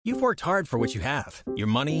You've worked hard for what you have. Your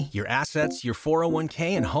money, your assets, your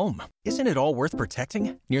 401k, and home. Isn't it all worth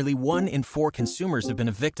protecting? Nearly 1 in 4 consumers have been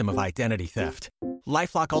a victim of identity theft.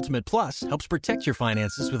 LifeLock Ultimate Plus helps protect your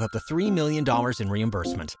finances with up to $3 million in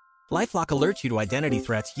reimbursement. LifeLock alerts you to identity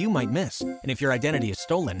threats you might miss. And if your identity is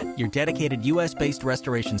stolen, your dedicated U.S.-based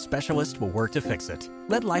restoration specialist will work to fix it.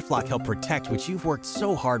 Let LifeLock help protect what you've worked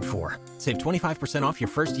so hard for. Save 25% off your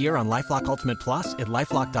first year on LifeLock Ultimate Plus at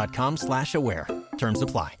LifeLock.com/aware. Terms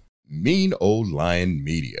apply. Mean Old Lion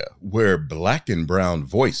Media, where black and brown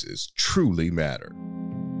voices truly matter.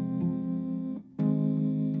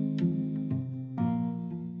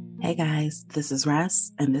 Hey guys, this is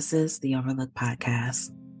Russ, and this is the Overlook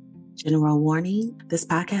Podcast. General warning, this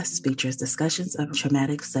podcast features discussions of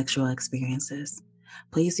traumatic sexual experiences.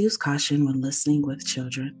 Please use caution when listening with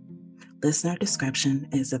children. Listener discretion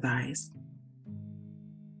is advised.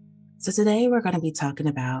 So today we're going to be talking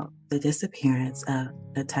about the disappearance of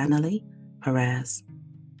Natanalie Perez.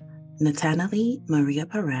 Natanalie Marie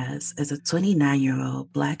Perez is a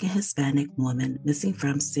 29-year-old Black and Hispanic woman missing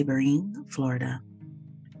from Sebring, Florida.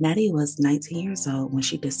 Natty was 19 years old when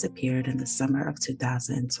she disappeared in the summer of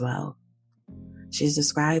 2012. She's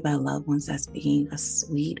described by loved ones as being a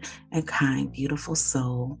sweet and kind, beautiful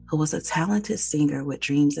soul who was a talented singer with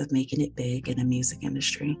dreams of making it big in the music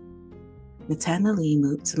industry. Natanalie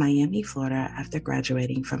moved to Miami, Florida after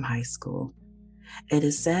graduating from high school. It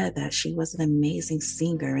is said that she was an amazing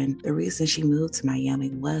singer, and the reason she moved to Miami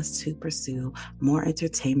was to pursue more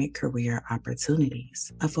entertainment career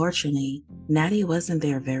opportunities. Unfortunately, Natty wasn't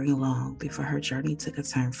there very long before her journey took a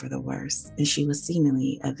turn for the worse, and she was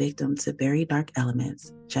seemingly a victim to very dark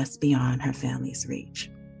elements just beyond her family's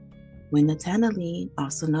reach. When Natanalie,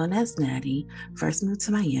 also known as Natty, first moved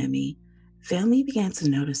to Miami, family began to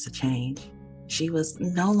notice a change. She was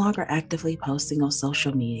no longer actively posting on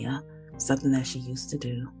social media, something that she used to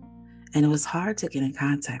do, and it was hard to get in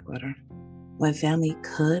contact with her. When family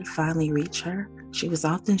could finally reach her, she was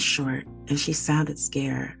often short and she sounded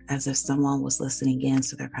scared, as if someone was listening in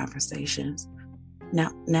to their conversations.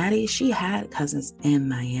 Now, Natty, she had cousins in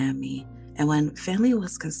Miami, and when family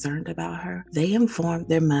was concerned about her, they informed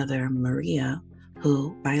their mother, Maria,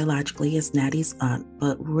 who biologically is Natty's aunt,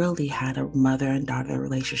 but really had a mother and daughter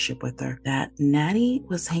relationship with her, that Natty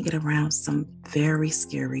was hanging around some very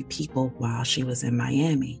scary people while she was in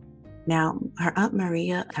Miami. Now, her aunt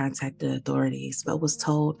Maria contacted authorities, but was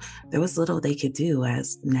told there was little they could do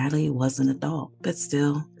as Natty was an adult. But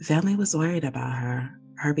still, family was worried about her.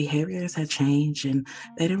 Her behaviors had changed and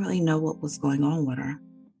they didn't really know what was going on with her.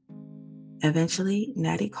 Eventually,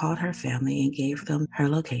 Natty called her family and gave them her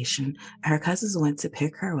location. Her cousins went to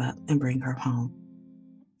pick her up and bring her home.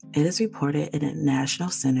 It is reported in a National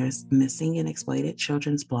Center's Missing and Exploited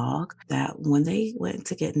Children's blog that when they went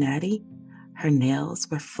to get Natty, her nails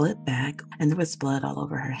were flipped back and there was blood all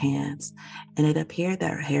over her hands, and it appeared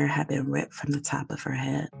that her hair had been ripped from the top of her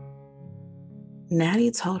head. Natty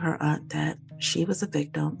told her aunt that she was a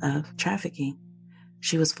victim of trafficking.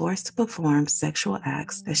 She was forced to perform sexual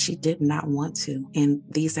acts that she did not want to, and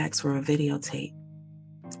these acts were videotaped.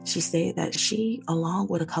 She said that she, along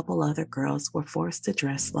with a couple other girls, were forced to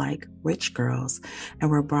dress like rich girls and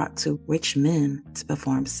were brought to rich men to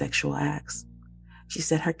perform sexual acts. She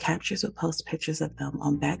said her captures would post pictures of them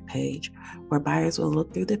on Backpage, where buyers would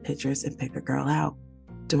look through the pictures and pick a girl out.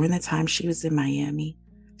 During the time she was in Miami,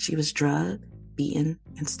 she was drugged, beaten,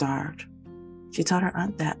 and starved. She told her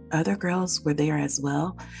aunt that other girls were there as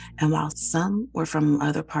well, and while some were from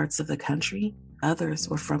other parts of the country, others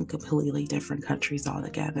were from completely different countries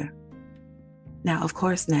altogether. Now, of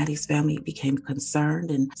course, Natty's family became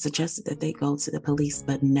concerned and suggested that they go to the police,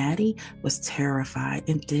 but Natty was terrified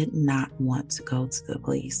and did not want to go to the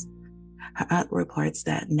police. Her aunt reports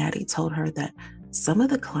that Natty told her that some of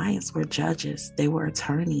the clients were judges, they were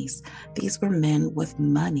attorneys. These were men with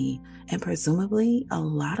money and presumably a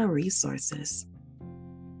lot of resources.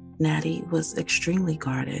 Natty was extremely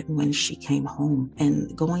guarded when she came home,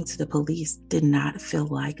 and going to the police did not feel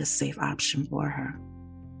like a safe option for her.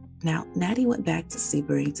 Now, Natty went back to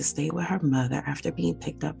Sebring to stay with her mother after being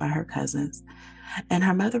picked up by her cousins, and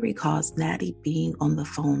her mother recalls Natty being on the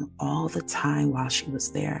phone all the time while she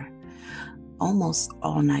was there, almost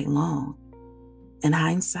all night long. In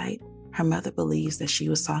hindsight, her mother believes that she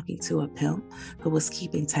was talking to a pimp who was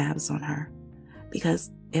keeping tabs on her,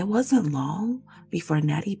 because it wasn't long before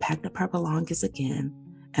Natty packed up her belongings again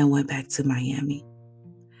and went back to Miami.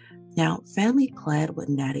 Now, family pled with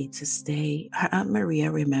Natty to stay. Her Aunt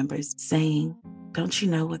Maria remembers saying, "Don't you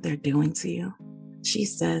know what they're doing to you?" She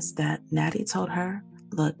says that Natty told her,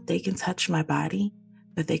 "Look, they can touch my body,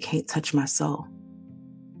 but they can't touch my soul."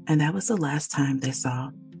 And that was the last time they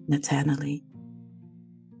saw Natanalie.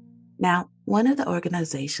 Now, one of the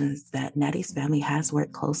organizations that Natty's family has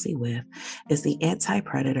worked closely with is the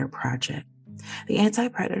Anti-Predator Project. The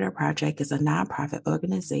Anti-Predator Project is a nonprofit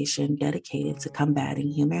organization dedicated to combating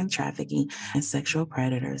human trafficking and sexual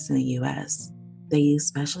predators in the U.S. They use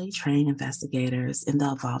specially trained investigators in the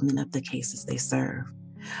involvement of the cases they serve.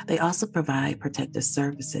 They also provide protective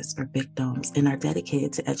services for victims and are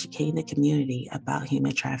dedicated to educating the community about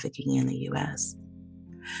human trafficking in the U.S.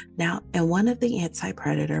 Now, in one of the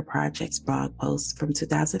Anti-Predator Project's blog posts from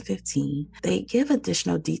 2015, they give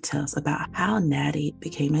additional details about how Natty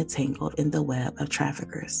became entangled in the web of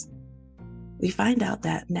traffickers. We find out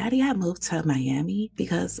that Natty had moved to Miami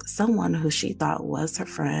because someone who she thought was her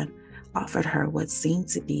friend offered her what seemed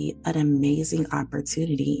to be an amazing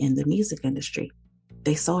opportunity in the music industry.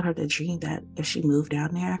 They sold her the dream that if she moved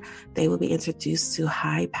down there, they would be introduced to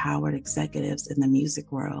high-powered executives in the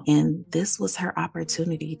music world. And this was her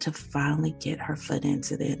opportunity to finally get her foot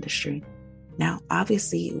into the industry. Now,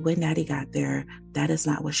 obviously, when Natty got there, that is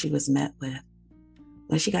not what she was met with.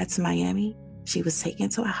 When she got to Miami, she was taken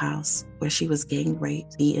to a house where she was gang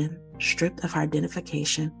raped, beaten, stripped of her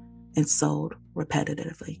identification, and sold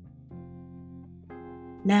repetitively.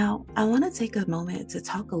 Now, I want to take a moment to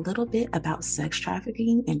talk a little bit about sex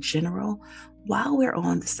trafficking in general while we're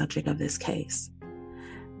on the subject of this case.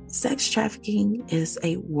 Sex trafficking is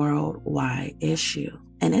a worldwide issue,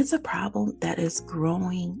 and it's a problem that is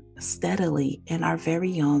growing steadily in our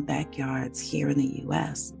very own backyards here in the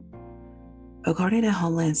U.S. According to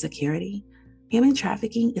Homeland Security, human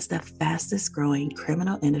trafficking is the fastest growing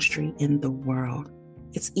criminal industry in the world.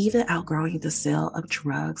 It's even outgrowing the sale of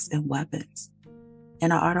drugs and weapons.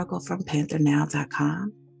 In an article from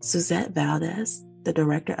PantherNow.com, Suzette Valdez, the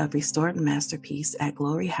director of Restored Masterpiece at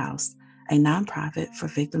Glory House, a nonprofit for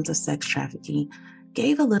victims of sex trafficking,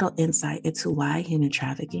 gave a little insight into why human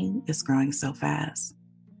trafficking is growing so fast.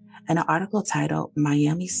 In an article titled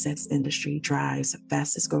Miami's Sex Industry Drives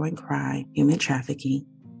Fastest Growing Crime, Human Trafficking,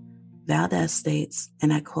 Valdez states,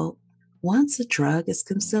 and I quote, "Once a drug is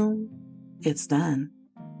consumed, it's done.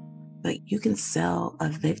 But you can sell a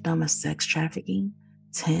victim of sex trafficking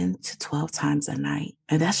 10 to 12 times a night.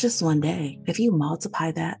 And that's just one day. If you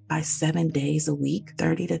multiply that by 7 days a week,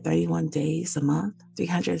 30 to 31 days a month,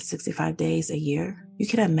 365 days a year, you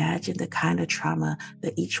can imagine the kind of trauma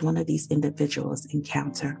that each one of these individuals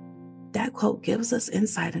encounter." That quote gives us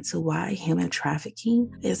insight into why human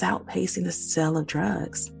trafficking is outpacing the sale of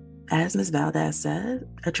drugs. As Ms. Valdez said,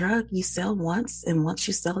 a drug you sell once, and once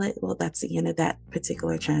you sell it, well, that's the end of that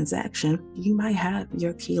particular transaction. You might have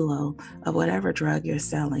your kilo of whatever drug you're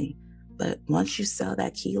selling, but once you sell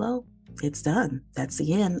that kilo, it's done. That's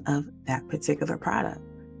the end of that particular product.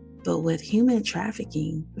 But with human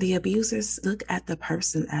trafficking, the abusers look at the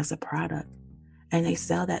person as a product, and they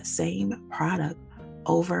sell that same product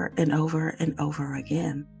over and over and over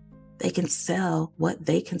again. They can sell what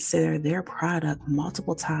they consider their product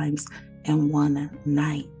multiple times in one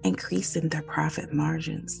night, increasing their profit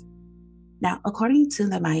margins. Now, according to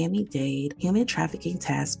the Miami-Dade Human Trafficking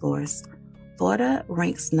Task Force, Florida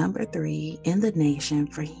ranks number 3 in the nation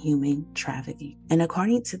for human trafficking. And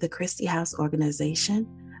according to the Christie House organization,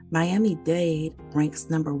 Miami-Dade ranks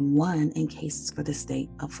number 1 in cases for the state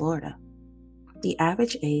of Florida. The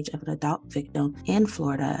average age of an adult victim in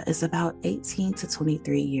Florida is about 18 to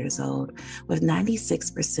 23 years old, with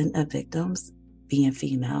 96% of victims being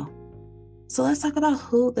female. So let's talk about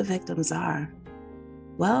who the victims are.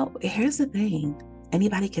 Well, here's the thing.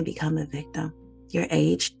 Anybody can become a victim. Your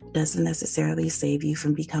age doesn't necessarily save you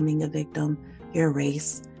from becoming a victim. Your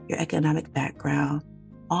race, your economic background,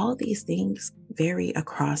 all these things vary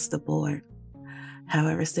across the board.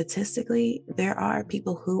 However, statistically, there are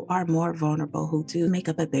people who are more vulnerable who do make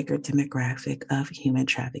up a bigger demographic of human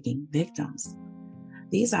trafficking victims.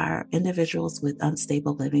 These are individuals with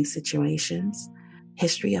unstable living situations,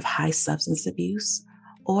 history of high substance abuse,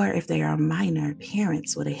 or if they are minor,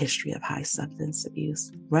 parents with a history of high substance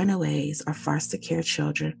abuse, runaways or foster care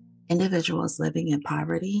children, individuals living in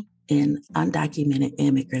poverty, and undocumented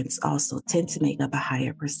immigrants also tend to make up a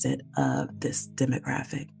higher percent of this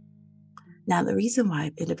demographic. Now, the reason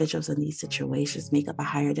why individuals in these situations make up a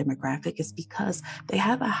higher demographic is because they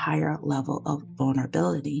have a higher level of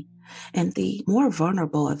vulnerability. And the more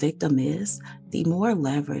vulnerable a victim is, the more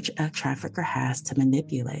leverage a trafficker has to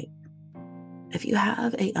manipulate. If you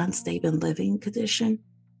have an unstable living condition,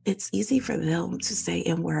 it's easy for them to say,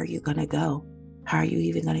 and where are you going to go? How are you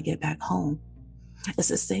even going to get back home? It's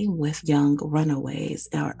the same with young runaways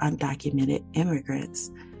or undocumented immigrants.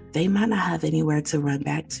 They might not have anywhere to run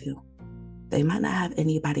back to. They might not have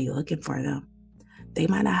anybody looking for them. They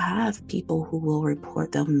might not have people who will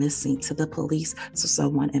report them missing to the police so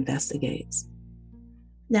someone investigates.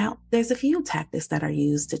 Now, there's a few tactics that are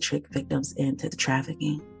used to trick victims into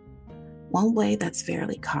trafficking. One way that's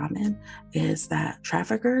fairly common is that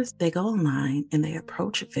traffickers, they go online and they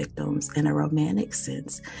approach victims in a romantic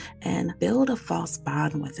sense and build a false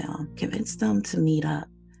bond with them, convince them to meet up,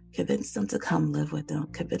 convince them to come live with them,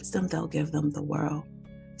 convince them they'll give them the world.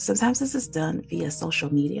 Sometimes this is done via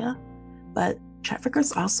social media, but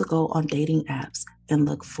traffickers also go on dating apps and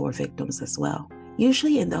look for victims as well.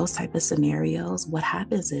 Usually in those type of scenarios, what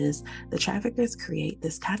happens is the traffickers create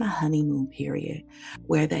this kind of honeymoon period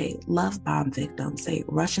where they love bomb victims. They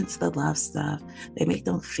rush into the love stuff. They make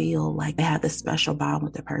them feel like they have this special bond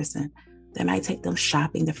with the person. They might take them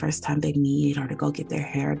shopping the first time they meet or to go get their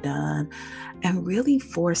hair done and really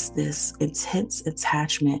force this intense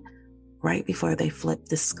attachment right before they flip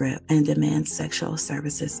the script and demand sexual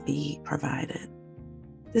services be provided.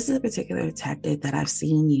 This is a particular tactic that I've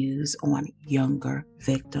seen used on younger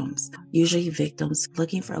victims, usually victims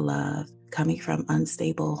looking for love, coming from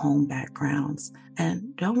unstable home backgrounds,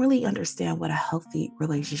 and don't really understand what a healthy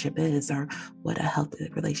relationship is or what a healthy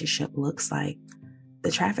relationship looks like.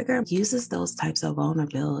 The trafficker uses those types of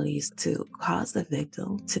vulnerabilities to cause the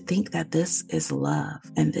victim to think that this is love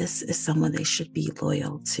and this is someone they should be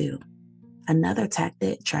loyal to. Another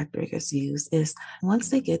tactic traffickers use is once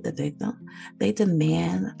they get the victim, they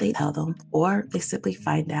demand they tell them, or they simply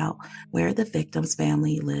find out where the victim's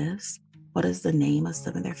family lives, what is the name of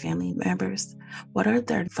some of their family members, what are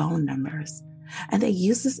their phone numbers, and they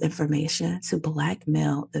use this information to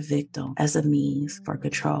blackmail the victim as a means for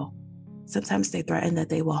control. Sometimes they threaten that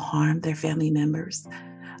they will harm their family members.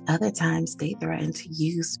 Other times, they threaten to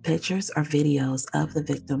use pictures or videos of the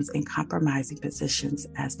victims in compromising positions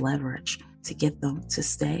as leverage to get them to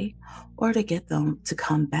stay or to get them to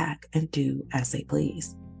come back and do as they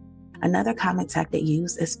please. Another common tactic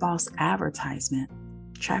used is false advertisement.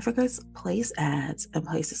 Traffickers place ads in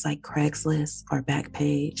places like Craigslist or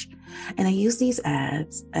Backpage, and they use these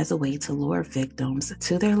ads as a way to lure victims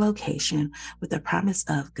to their location with the promise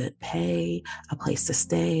of good pay, a place to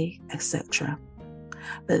stay, etc.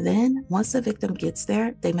 But then, once the victim gets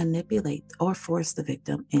there, they manipulate or force the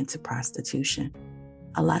victim into prostitution.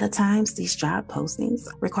 A lot of times, these job postings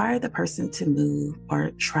require the person to move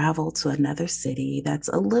or travel to another city that's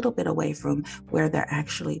a little bit away from where they're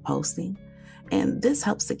actually posting. And this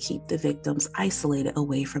helps to keep the victims isolated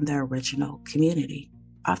away from their original community.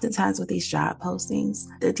 Oftentimes with these job postings,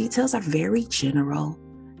 the details are very general,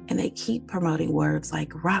 and they keep promoting words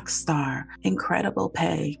like rock star, incredible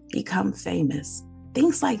pay, become famous.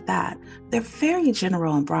 Things like that. They're very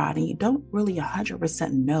general and broad, and you don't really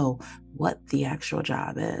 100% know what the actual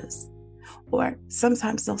job is. Or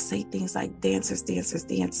sometimes they'll say things like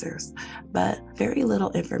dancers, but very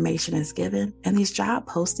little information is given, and these job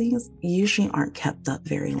postings usually aren't kept up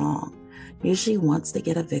very long. Usually once they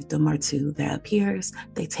get a victim or two that appears,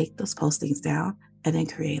 they take those postings down and then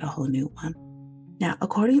create a whole new one. Now,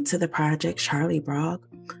 according to the Project Charlie Bragg,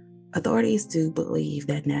 authorities do believe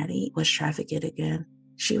that Natty was trafficked again.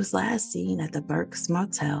 She was last seen at the Burke's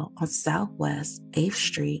Motel on Southwest 8th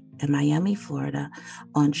Street in Miami, Florida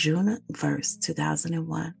on June 1st,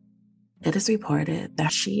 2001. It is reported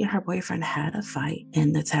that she and her boyfriend had a fight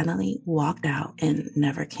and Natanalie walked out and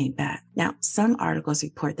never came back. Now, some articles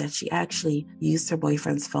report that she actually used her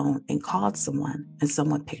boyfriend's phone and called someone, and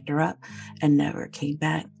someone picked her up and never came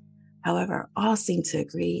back. However, all seem to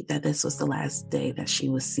agree that this was the last day that she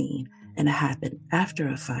was seen, and it happened after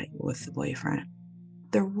a fight with the boyfriend.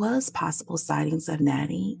 There was possible sightings of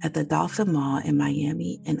Natty at the Dolphin Mall in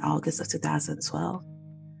Miami in August of 2012.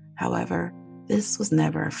 However, this was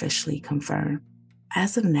never officially confirmed.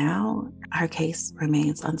 As of now, her case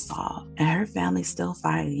remains unsolved, and her family's still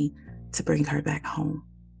fighting to bring her back home.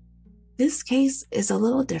 This case is a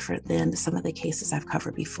little different than some of the cases I've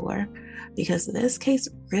covered before, because this case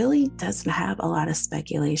really doesn't have a lot of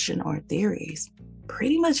speculation or theories.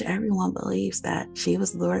 Pretty much everyone believes that she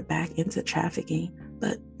was lured back into trafficking,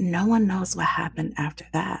 but no one knows what happened after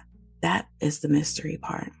that. That is the mystery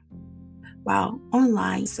part. While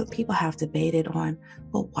online, some people have debated on,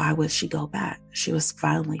 well, why would she go back? She was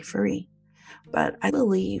finally free. But I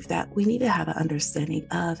believe that we need to have an understanding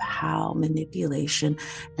of how manipulation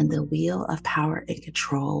and the wheel of power and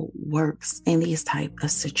control works in these type of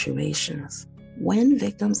situations. When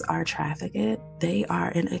victims are trafficked, they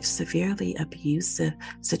are in a severely abusive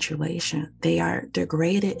situation. They are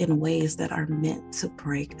degraded in ways that are meant to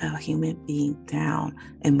break a human being down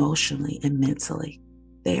emotionally and mentally.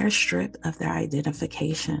 They are stripped of their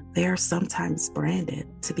identification. They are sometimes branded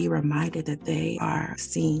to be reminded that they are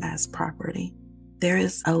seen as property. There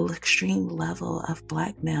is an extreme level of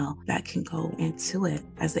blackmail that can go into it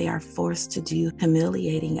as they are forced to do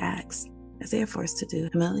humiliating acts. As they are forced to do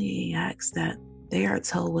humiliating acts that they are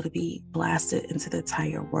told will be blasted into the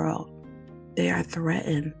entire world. They are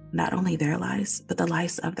threatened, not only their lives, but the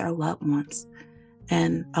lives of their loved ones.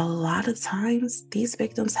 And a lot of times, these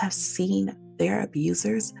victims have seen their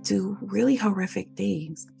abusers do really horrific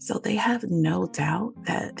things. So they have no doubt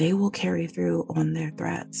that they will carry through on their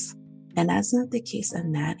threats. And that's not the case of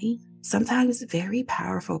Natty. Sometimes very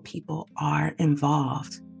powerful people are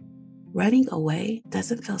involved. Running away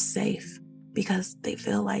doesn't feel safe because they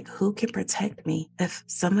feel like, who can protect me if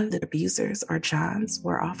some of the abusers or Johns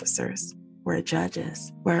were officers, were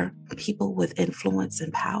judges, were people with influence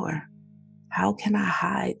and power? How can I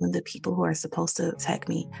hide when the people who are supposed to protect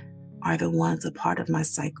me are the ones a part of my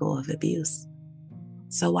cycle of abuse?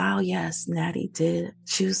 So while, yes, Natty did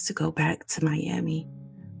choose to go back to Miami,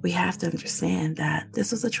 we have to understand that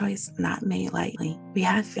this was a choice not made lightly. We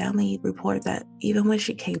had family report that even when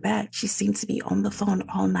she came back, she seemed to be on the phone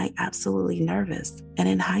all night, absolutely nervous. And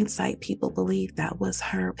in hindsight, people believe that was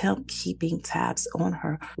her pimp keeping tabs on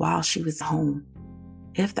her while she was home.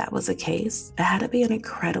 If that was the case, it had to be an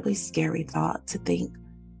incredibly scary thought to think,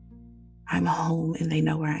 I'm home and they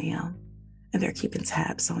know where I am, and they're keeping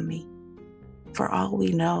tabs on me. For all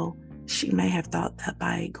we know, she may have thought that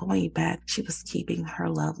by going back, she was keeping her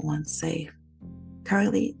loved ones safe.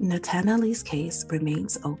 Currently, Natanalie's case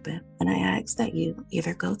remains open, and I ask that you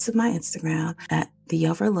either go to my Instagram at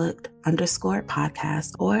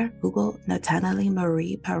 @theoverlooked_podcast or Google Natanalie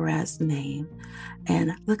Marie Perez name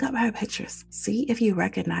and look up her pictures. See if you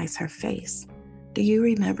recognize her face. Do you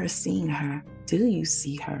remember seeing her? Do you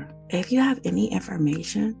see her? If you have any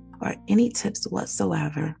information or any tips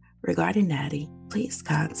whatsoever regarding Natty, please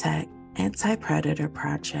contact Anti-Predator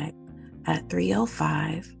Project at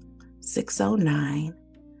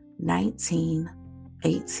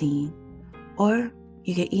 305-609-1918, or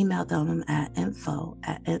you can email them at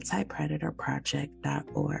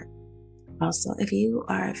info@antipredatorproject.org. Also, if you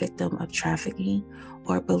are a victim of trafficking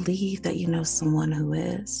or believe that you know someone who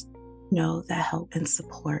is, know that help and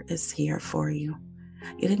support is here for you.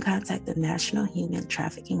 You can contact the National Human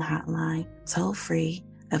Trafficking Hotline, toll-free,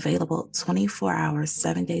 available 24 hours,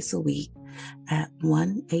 7 days a week at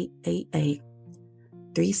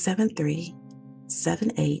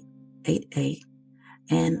 1-888-373-7888.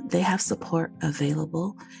 And they have support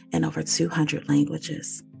available in over 200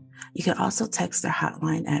 languages. You can also text their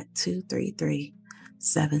hotline at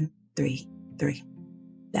 233-733.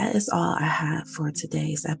 That is all I have for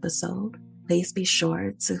today's episode. Please be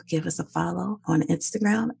sure to give us a follow on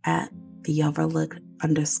Instagram at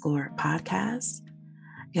 @theoverlooked_podcast.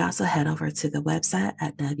 You can also head over to the website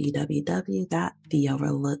at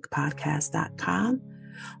www.theoverlookedpodcast.com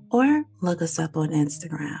or look us up on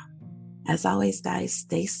Instagram. As always, guys,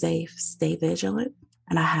 stay safe, stay vigilant,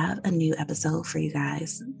 and I have a new episode for you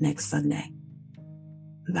guys next Sunday.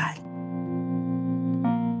 Bye.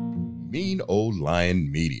 Mean Old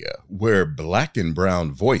Lion Media, where Black and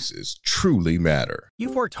brown voices truly matter.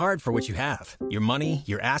 You've worked hard for what you have. Your money,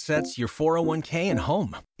 your assets, your 401k, and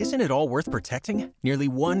home. Isn't it all worth protecting? Nearly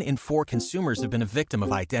 1 in 4 consumers have been a victim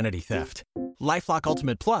of identity theft. LifeLock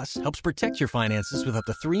Ultimate Plus helps protect your finances with up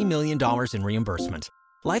to $3 million in reimbursement.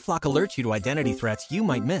 LifeLock alerts you to identity threats you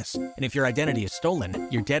might miss. And if your identity is stolen,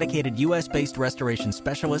 your dedicated U.S.-based restoration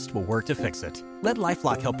specialist will work to fix it. Let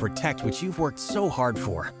LifeLock help protect what you've worked so hard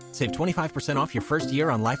for. Save 25% off your first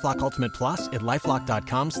year on LifeLock Ultimate Plus at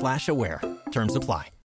LifeLock.com/aware. Terms apply.